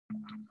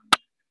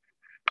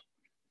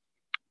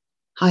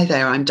Hi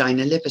there, I'm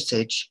Dinah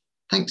Liversidge.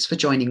 Thanks for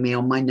joining me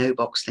on my No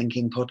Box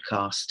Thinking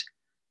podcast.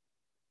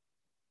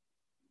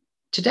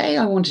 Today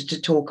I wanted to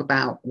talk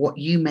about what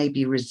you may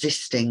be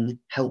resisting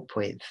help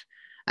with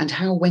and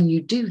how when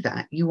you do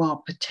that, you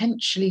are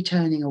potentially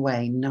turning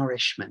away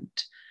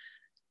nourishment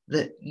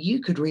that you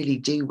could really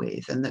do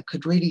with and that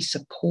could really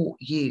support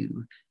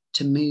you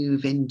to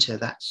move into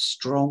that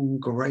strong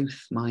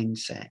growth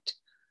mindset.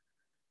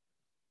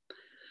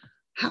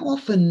 How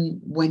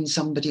often, when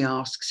somebody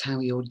asks how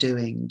you're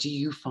doing, do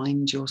you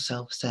find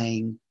yourself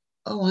saying,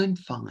 "Oh, I'm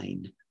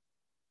fine"?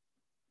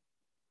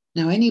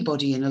 Now,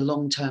 anybody in a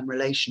long-term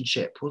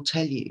relationship will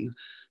tell you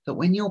that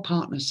when your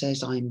partner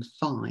says, "I'm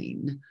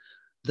fine,"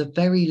 the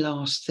very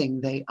last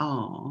thing they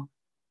are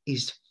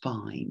is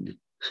fine.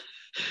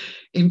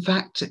 In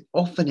fact,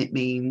 often it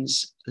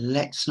means,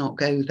 "Let's not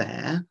go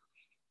there."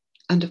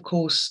 And of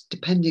course,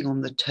 depending on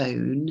the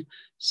tone,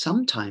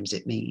 sometimes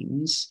it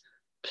means,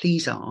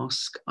 "Please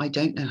ask, I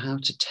don't know how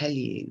to tell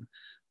you,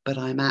 but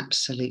I'm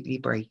absolutely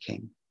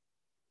breaking."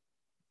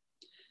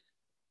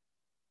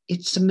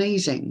 It's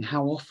amazing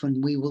how often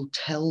we will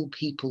tell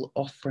people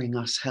offering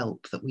us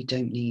help that we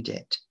don't need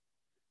it.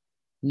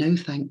 "No,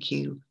 thank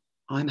you.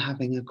 I'm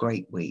having a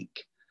great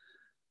week."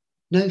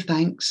 "No,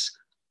 thanks.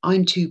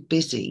 I'm too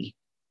busy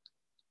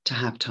to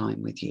have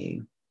time with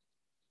you."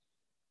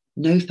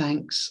 "No,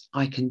 thanks.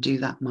 I can do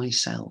that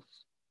myself."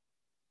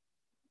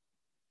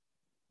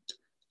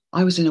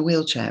 I was in a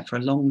wheelchair for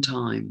a long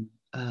time,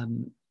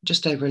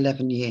 just over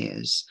 11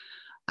 years,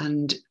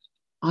 and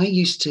I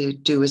used to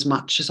do as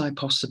much as I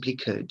possibly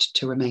could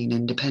to remain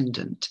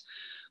independent.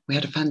 We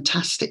had a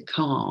fantastic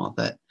car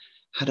that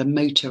had a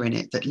motor in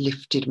it that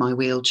lifted my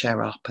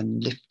wheelchair up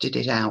and lifted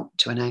it out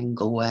to an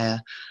angle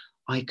where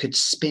I could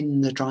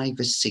spin the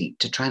driver's seat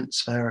to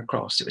transfer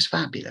across. It was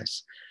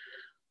fabulous.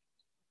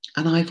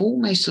 And I've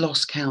almost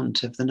lost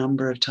count of the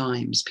number of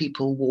times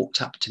people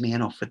walked up to me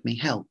and offered me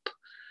help.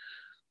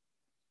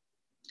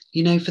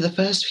 You know, for the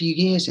first few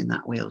years in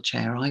that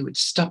wheelchair, I would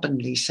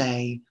stubbornly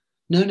say,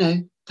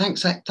 no,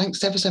 thanks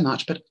ever so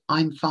much, but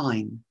I'm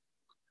fine."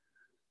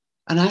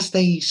 And as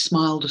they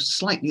smiled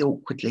slightly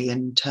awkwardly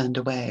and turned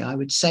away, I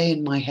would say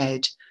in my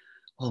head,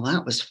 "Well,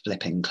 that was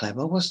flipping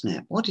clever, wasn't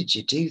it? What did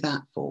you do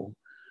that for?"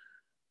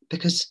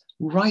 Because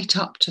right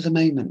up to the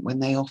moment when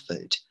they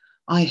offered,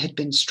 I had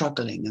been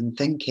struggling and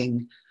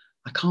thinking,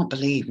 "I can't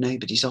believe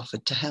nobody's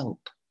offered to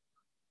help."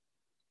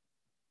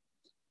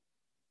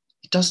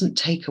 It doesn't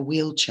take a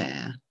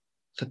wheelchair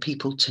for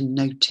people to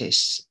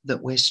notice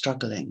that we're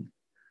struggling.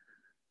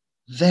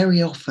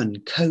 Very often,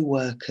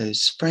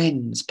 co-workers,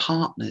 friends,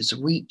 partners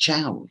reach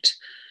out,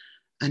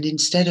 and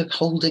instead of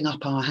holding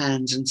up our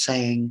hands and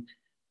saying,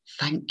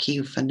 "Thank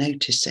you for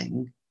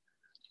noticing,"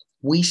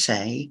 we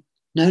say,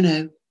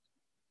 no,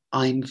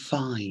 I'm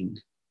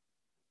fine."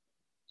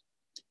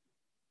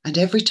 And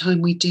every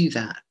time we do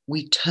that,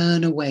 we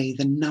turn away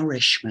the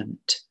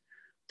nourishment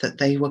that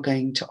they were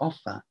going to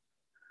offer.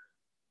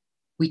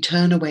 We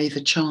turn away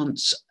the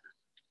chance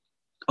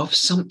of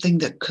something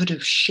that could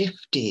have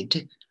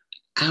shifted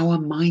our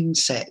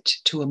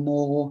mindset to a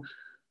more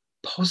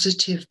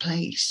positive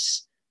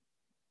place,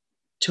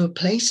 to a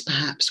place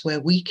perhaps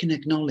where we can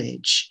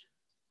acknowledge,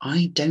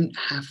 I don't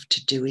have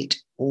to do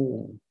it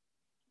all.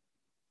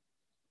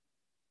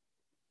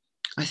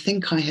 I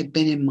think I had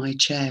been in my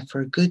chair for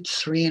a good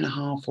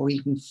 3.5 or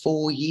even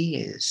 4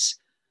 years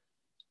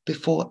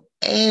before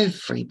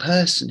every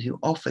person who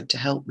offered to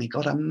help me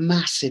got a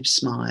massive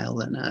smile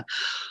and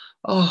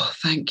 "Oh,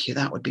 thank you,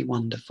 that would be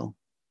wonderful."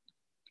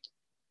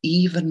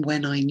 Even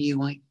when I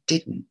knew I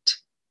didn't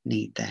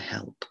need their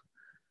help.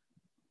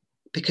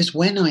 Because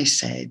when I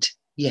said,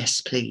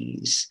 "Yes,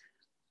 please,"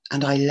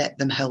 and I let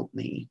them help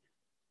me,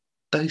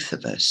 both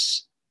of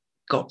us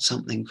got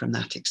something from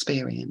that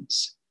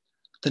experience.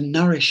 The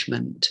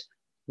nourishment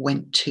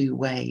went two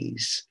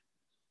ways.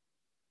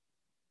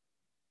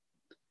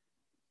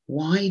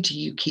 Why do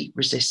you keep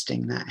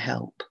resisting that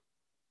help?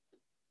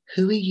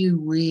 Who are you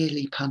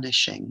really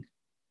punishing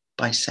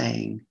by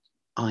saying,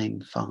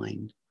 "I'm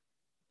fine"?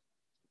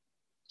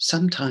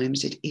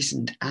 Sometimes it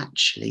isn't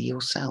actually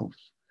yourself.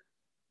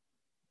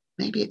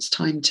 Maybe it's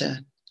time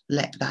to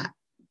let that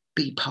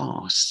be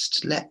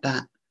past, let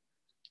that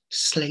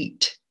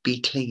slate be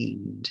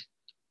cleaned,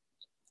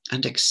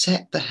 and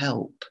accept the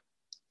help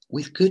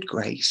with good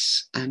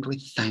grace and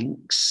with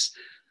thanks,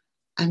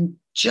 and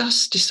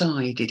just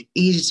decide it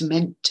is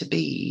meant to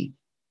be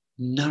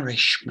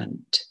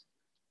nourishment.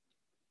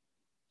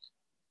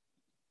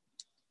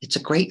 It's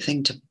a great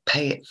thing to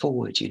pay it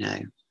forward, you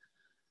know.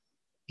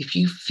 If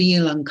you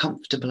feel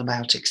uncomfortable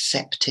about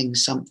accepting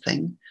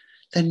something,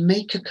 then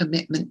make a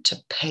commitment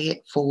to pay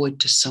it forward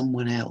to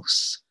someone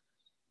else.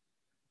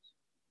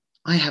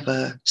 I have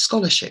a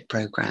scholarship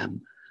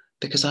program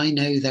because I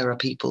know there are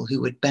people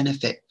who would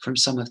benefit from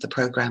some of the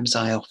programs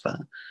I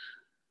offer,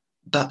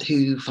 but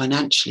who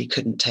financially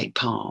couldn't take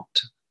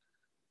part.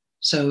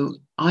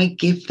 So I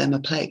give them a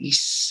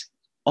place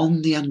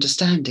on the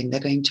understanding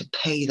they're going to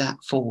pay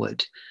that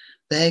forward.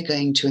 They're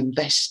going to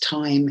invest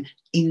time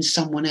in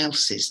someone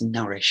else's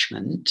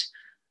nourishment.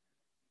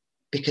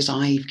 because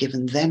I've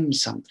given them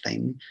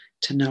something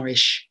to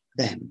nourish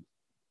them.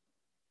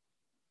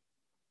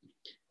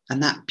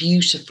 And that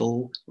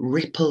beautiful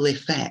ripple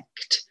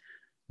effect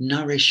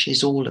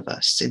nourishes all of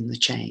us in the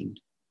chain.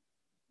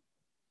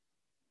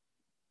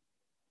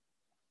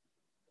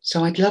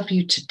 So I'd love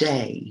you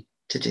today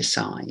to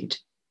decide,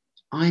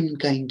 I'm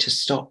going to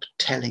stop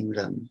telling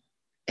them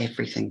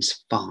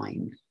everything's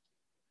fine.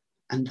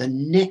 And the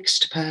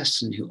next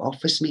person who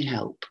offers me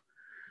help,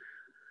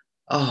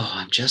 oh,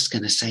 I'm just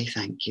going to say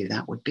thank you.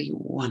 That would be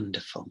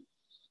wonderful.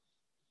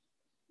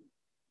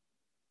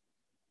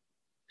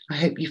 I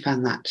hope you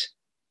found that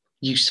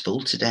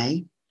useful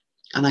today.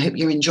 And I hope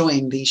you're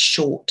enjoying these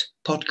short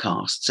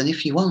podcasts. And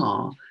if you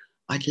are,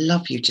 I'd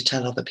love you to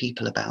tell other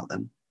people about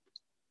them.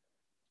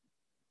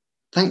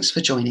 Thanks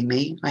for joining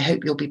me. I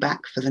hope you'll be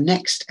back for the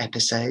next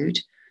episode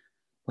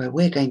where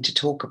we're going to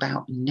talk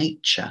about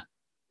nature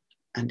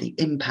and the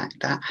impact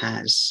that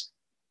has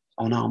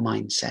on our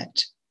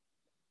mindset.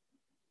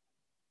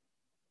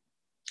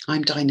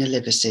 I'm Dinah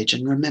Liversidge,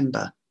 and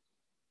remember,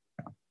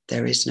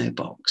 there is no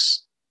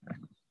box.